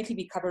we'll definitely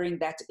be covering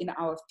that in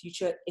our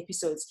future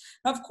episodes.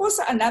 Now, of course,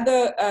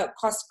 another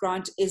cost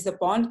grant is the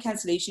bond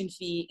cancellation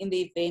fee in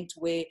the event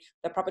where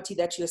the property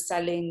that you're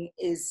selling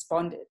is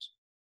bonded.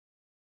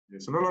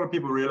 Yes, and a lot of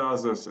people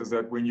realize this, is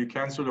that when you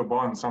cancel your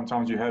bond,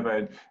 sometimes you have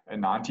a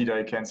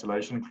 90-day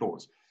cancellation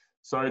clause.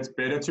 So it's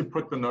better to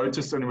put the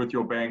notice in with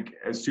your bank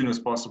as soon as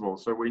possible.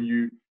 So when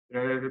you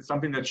know, it's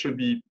something that should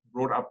be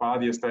brought up by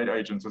the estate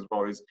agents as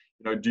well, is,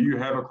 you know, do you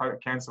have a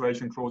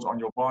cancellation clause on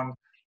your bond?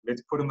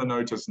 Let's put in the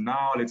notice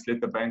now. Let's let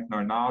the bank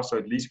know now. So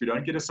at least we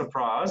don't get a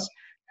surprise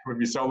when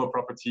we sell the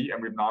property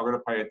and we've now got to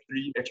pay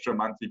 3 extra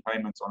monthly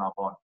payments on our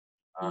bond,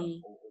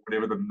 or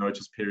whatever the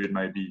notice period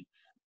may be.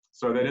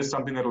 So that is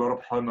something that a lot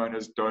of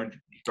homeowners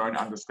don't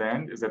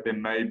understand, is that there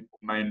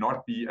may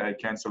not be a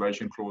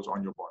cancellation clause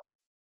on your bond.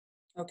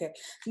 Okay.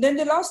 Then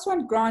the last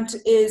one, Grant,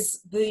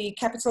 is the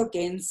capital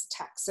gains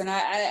tax.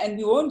 And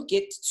we won't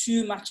get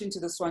too much into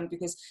this one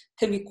because it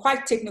can be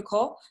quite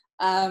technical.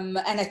 And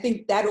I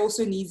think that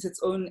also needs its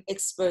own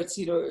experts,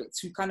 you know,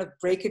 to kind of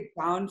break it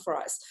down for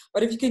us.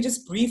 But if you can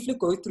just briefly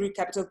go through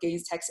capital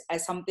gains tax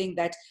as something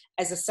that,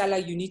 as a seller,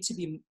 you need to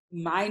be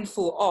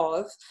mindful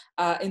of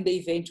in the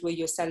event where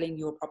you're selling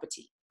your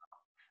property.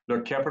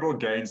 Look, capital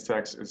gains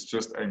tax is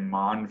just a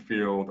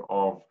minefield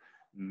of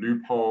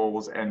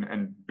loopholes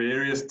and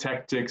various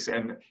tactics.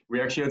 And we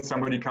actually had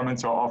somebody come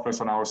into our office,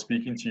 and I was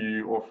speaking to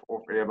you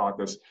off air about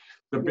this.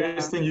 The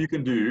best thing you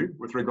can do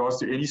with regards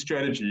to any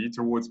strategy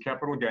towards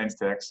capital gains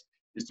tax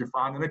is to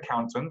find an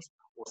accountant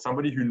or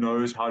somebody who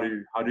knows how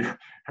to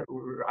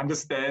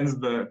understands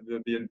the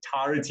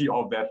entirety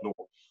of that law.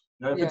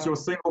 You know, if it's your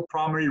single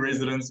primary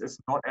residence, it's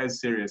not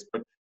as serious,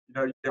 but you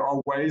know, there are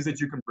ways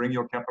that you can bring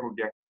your capital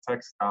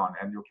tax down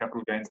and your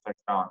capital gains tax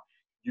down.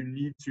 You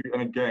need to,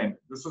 and again,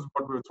 this is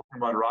what we were talking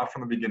about right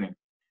from the beginning.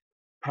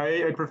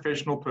 Pay a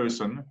professional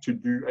person to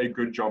do a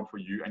good job for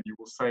you, and you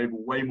will save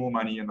way more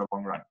money in the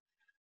long run.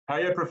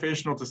 Pay a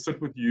professional to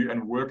sit with you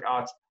and work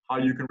out how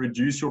you can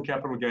reduce your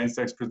capital gains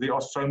tax, because there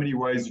are so many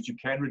ways that you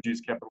can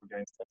reduce capital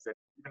gains tax that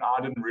even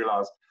I didn't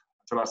realize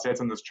until I sat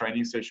in this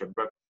training session.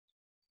 But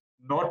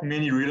not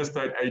many real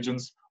estate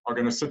agents are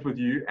going to sit with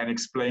you and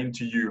explain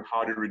to you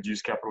how to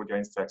reduce capital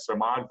gains tax. So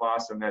my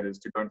advice on that is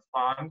to go and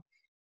find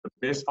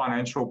the best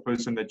financial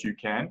person that you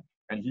can,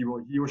 and he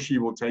or she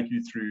will take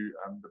you through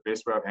the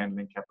best way of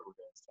handling capital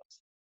gains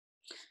tax.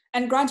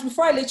 And Grant,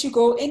 before I let you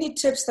go, any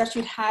tips that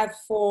you'd have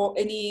for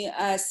any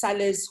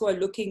sellers who are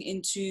looking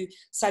into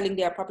selling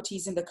their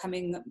properties in the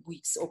coming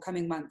weeks or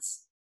coming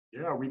months?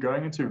 Yeah, we're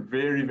going into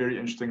very, very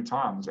interesting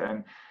times.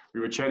 And we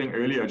were chatting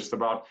earlier just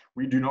about,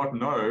 we do not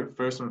know,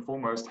 first and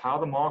foremost, how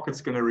the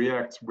market's going to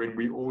react when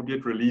we all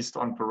get released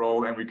on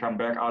parole and we come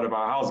back out of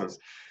our houses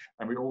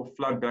and we all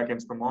flood back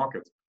into the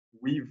market.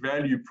 We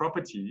value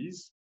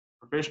properties,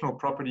 professional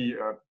property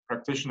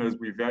practitioners,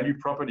 we value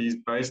properties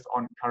based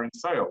on current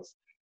sales.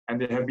 And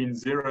there have been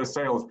 0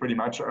 sales pretty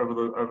much over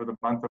the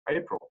month of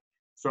April.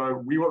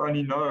 So we will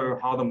only know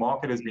how the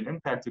market has been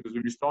impacted as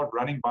when we start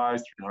running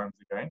buyers through homes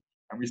again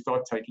and we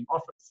start taking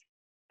offers.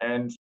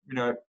 And, you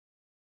know,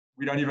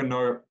 We don't even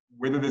know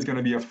whether there's going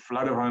to be a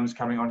flood of homes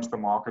coming onto the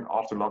market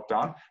after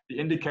lockdown. The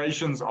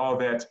indications are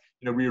that,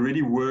 we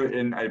already were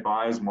in a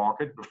buyer's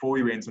market before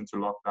we went into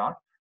lockdown.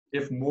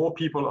 If more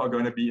people are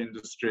going to be in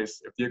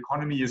distress, if the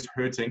economy is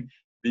hurting,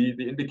 the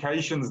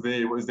indications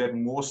there was that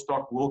more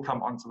stock will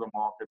come onto the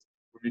market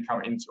when we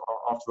come into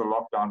after the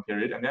lockdown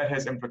period, and that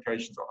has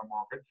implications on the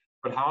market.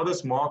 But how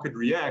this market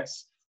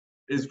reacts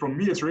is, for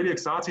me, it's really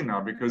exciting now,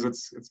 because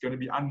it's going to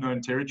be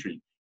unknown territory.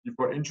 You've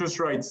got interest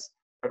rates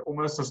at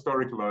almost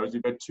historic lows.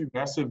 You've had 2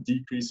 massive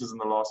decreases in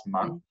the last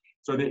month.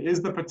 So there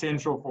is the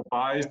potential for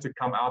buyers to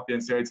come out there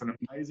and say it's an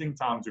amazing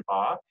time to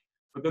buy.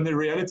 But then the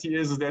reality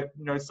is that,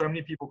 so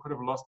many people could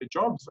have lost their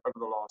jobs over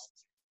the last,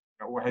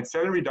 or had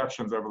salary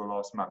reductions over the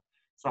last month.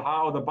 So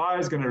how are the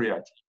buyers going to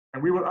react?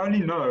 And we will only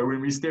know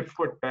when we step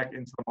foot back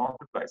into the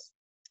marketplace.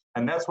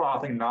 And that's why I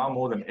think now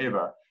more than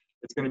ever,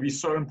 it's going to be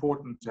so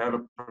important to have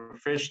a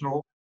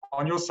professional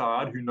on your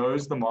side who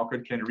knows the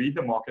market, can read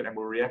the market, and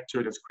will react to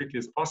it as quickly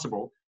as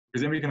possible,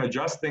 because then we can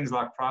adjust things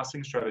like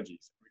pricing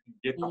strategies. We can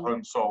get the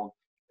home sold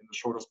in the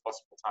shortest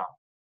possible time.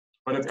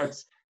 But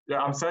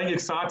I'm saying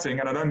exciting,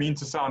 and I don't mean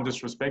to sound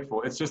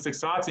disrespectful. It's just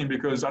exciting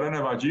because, I don't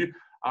know about you,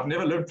 I've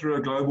never lived through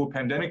a global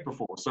pandemic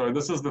before. So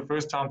this is the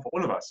first time for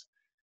all of us.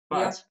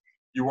 But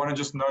you want to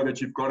just know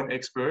that you've got an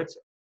expert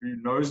who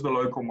knows the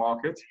local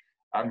market,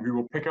 who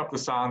will pick up the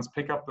signs,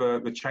 pick up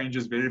the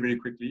changes very, very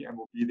quickly, and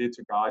will be there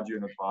to guide you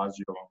and advise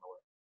you along the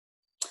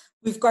way.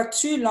 We've got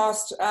 2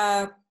 last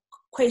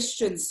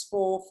questions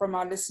from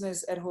our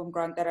listeners at home,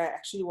 Grant, that I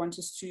actually want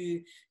us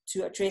to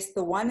address.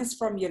 The one is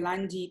from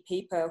Yolandi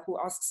Paper, who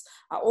asks,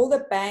 are all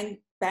the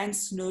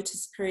banks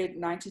notice period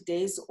 90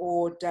 days,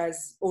 or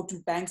do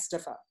banks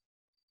differ?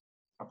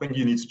 I think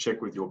you need to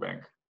check with your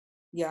bank.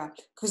 Yeah,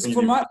 because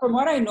from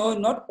what I know,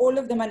 not all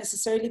of them are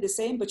necessarily the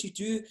same, but you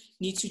do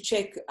need to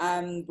check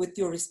with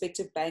your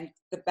respective bank.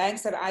 The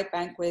banks that I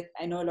bank with,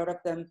 I know a lot of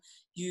them,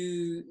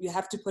 you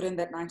have to put in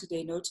that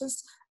 90-day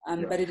notice.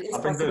 But it is. I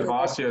think the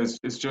advice here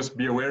is just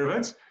be aware of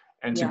it,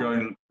 and to go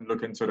and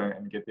look into it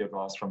and get the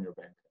advice from your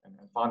bank and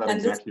find out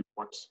exactly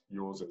what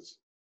yours is.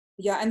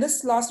 Yeah, and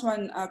this last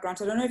one,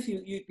 Grant, I don't know if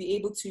you'd be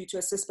able to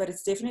assist, but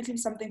it's definitely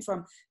something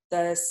from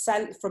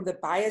the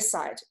buyer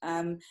side.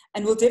 And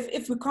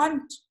if we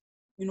can't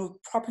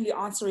properly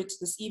answer it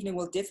this evening,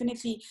 we'll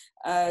definitely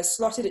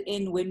slot it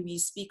in when we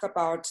speak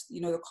about,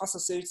 the costs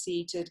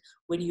associated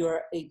when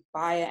you're a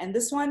buyer. And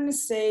this one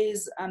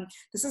says,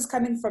 this is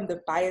coming from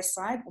the buyer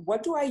side.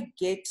 What do I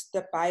get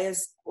the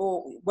buyers,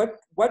 or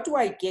what do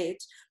I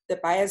get the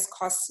buyer's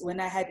costs when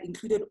I had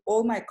included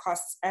all my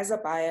costs as a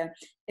buyer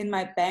in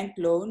my bank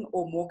loan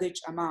or mortgage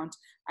amount?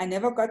 I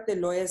never got the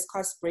lawyer's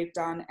cost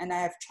breakdown, and I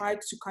have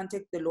tried to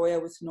contact the lawyer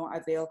with no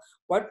avail.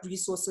 What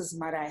resources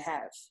might I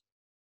have?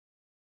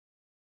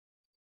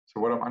 So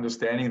what I'm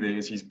understanding there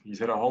is he's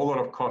had a whole lot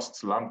of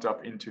costs lumped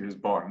up into his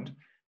bond,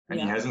 and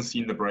he hasn't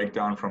seen the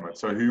breakdown from it.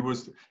 So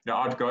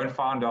I'd go and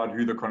find out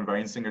who the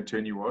conveyancing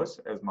attorney was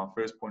as my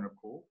first point of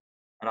call,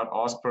 and I'd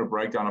ask for a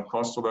breakdown of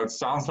costs, although it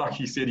sounds like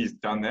he said he's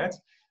done that,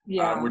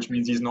 which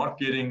means he's not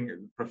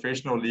getting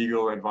professional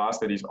legal advice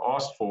that he's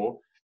asked for.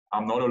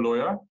 I'm not a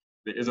lawyer.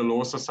 There is a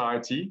law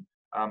society.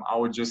 I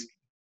would just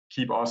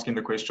keep asking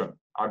the question.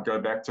 I'd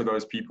go back to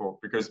those people,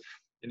 because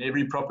in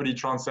every property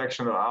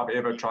transaction that I've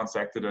ever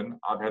transacted in,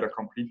 I've had a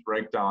complete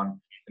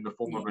breakdown in the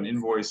form of an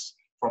invoice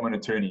from an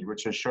attorney,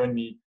 which has shown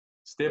me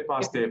step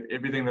by step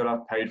everything that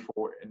I've paid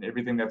for and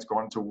everything that's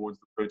gone towards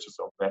the purchase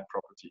of that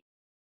property.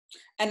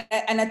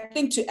 And I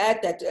think to add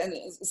that, and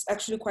it's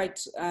actually quite,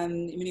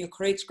 you're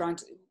correct,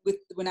 Grant,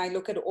 when I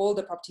look at all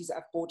the properties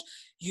I've bought,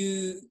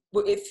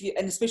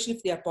 and especially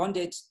if they are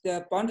bonded,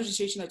 the bond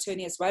registration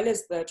attorney as well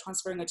as the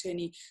transferring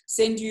attorney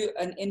send you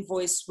an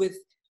invoice with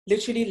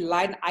literally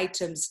line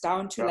items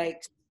down to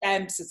like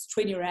stamps. It's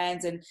 20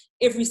 rands and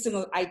every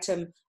single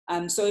item.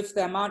 So if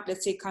the amount,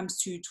 let's say,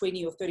 comes to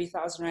 20 or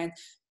 30,000 rand,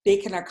 they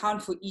can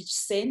account for each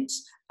cent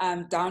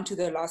down to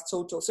the last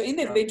total. So in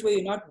the event where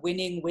you're not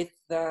winning with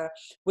the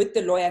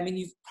lawyer, I mean,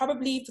 you've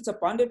probably, if it's a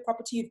bonded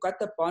property, you've got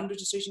the bond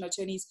registration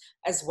attorneys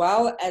as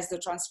well as the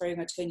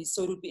transferring attorneys.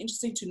 So it would be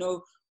interesting to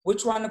know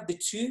which one of the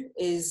two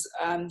is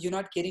you're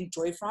not getting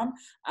joy from,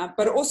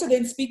 but also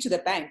then speak to the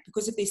bank,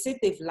 because if they said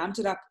they've lumped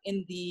it up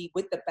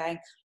with the bank,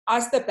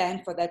 ask the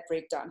bank for that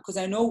breakdown, because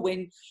I know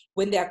when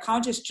the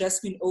account has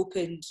just been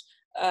opened,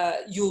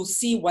 you'll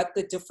see what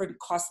the different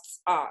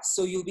costs are.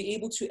 So you'll be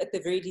able to, at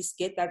the very least,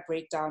 get that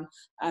breakdown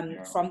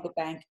from the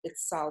bank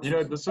itself.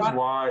 This is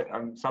why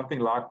something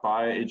like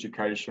buyer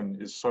education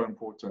is so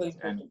important.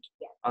 And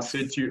I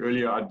said to you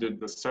earlier, I did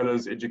the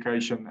seller's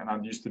education and I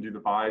used to do the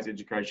buyer's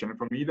education. And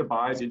for me, the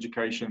buyer's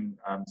education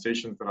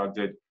sessions that I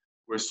did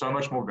were so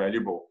much more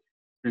valuable,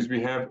 because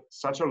we have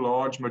such a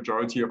large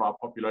majority of our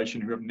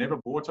population who have never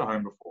bought a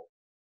home before.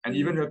 And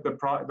even at the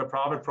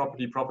private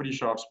property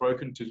show, I've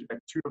spoken to 2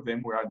 of them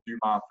where I do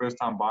my first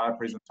time buyer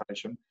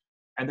presentation.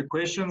 And the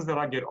questions that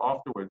I get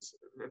afterwards,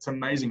 it's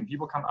amazing.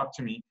 People come up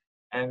to me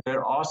and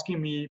they're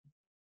asking me,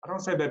 I don't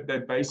say that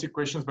they're basic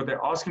questions, but they're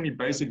asking me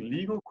basic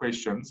legal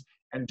questions,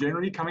 and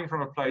generally coming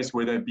from a place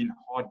where they've been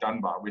hard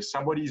done by, where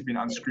somebody's been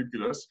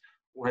unscrupulous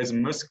or has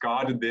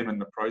misguided them in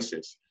the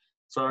process.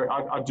 So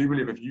I do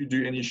believe if you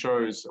do any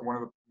shows, one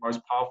of the most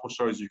powerful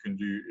shows you can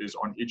do is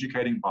on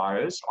educating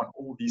buyers on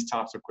all these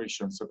types of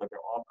questions so that they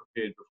are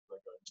prepared before they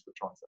go into the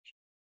transaction.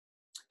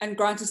 And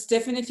Grant, it's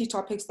definitely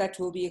topics that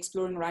we'll be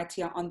exploring right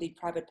here on the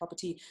Private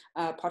Property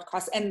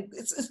podcast. And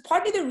it's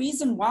partly the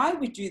reason why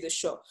we do this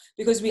show,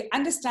 because we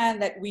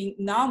understand that we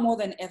now more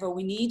than ever,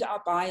 we need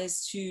our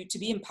buyers to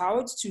be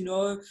empowered, to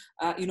know,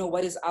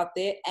 what is out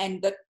there,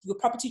 and that your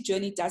property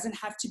journey doesn't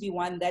have to be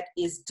one that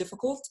is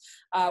difficult,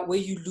 where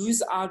you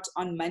lose out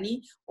on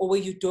money, or where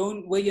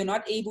you're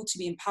not able to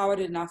be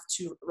empowered enough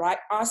to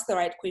ask the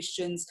right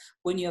questions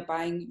when you're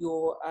buying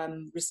your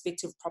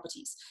respective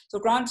properties. So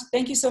Grant,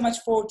 thank you so much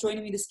for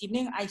joining me this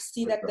evening. I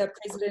see that the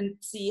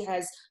presidency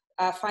has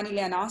finally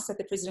announced that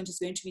the president is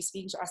going to be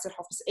speaking to us at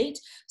 8:30.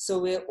 So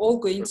we're all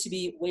going to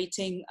be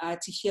waiting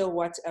to hear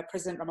what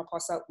President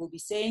Ramaphosa will be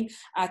saying.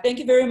 Thank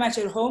you very much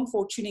at home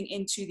for tuning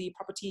into the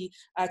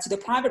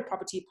Private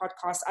Property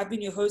podcast. I've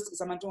been your host,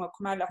 Zamantungwa.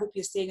 I hope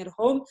you're staying at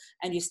home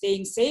and you're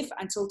staying safe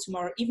until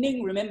tomorrow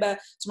evening. Remember,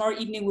 tomorrow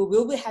evening we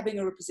will be having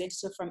a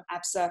representative from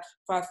ABSA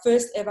for our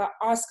first ever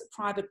Ask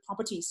Private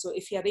Property. So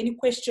if you have any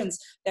questions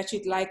that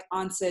you'd like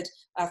answered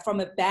from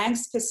a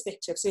bank's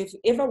perspective, so if you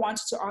ever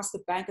wanted to ask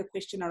the bank a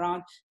question around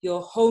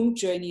your home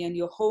journey and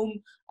your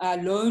home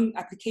loan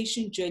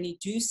application journey,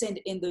 do send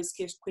in those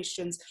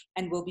questions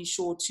and we'll be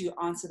sure to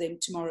answer them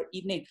tomorrow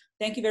evening.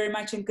 Thank you very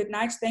much and good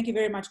night. Thank you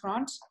very much,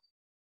 Grant.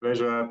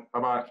 Pleasure.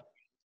 Bye-bye.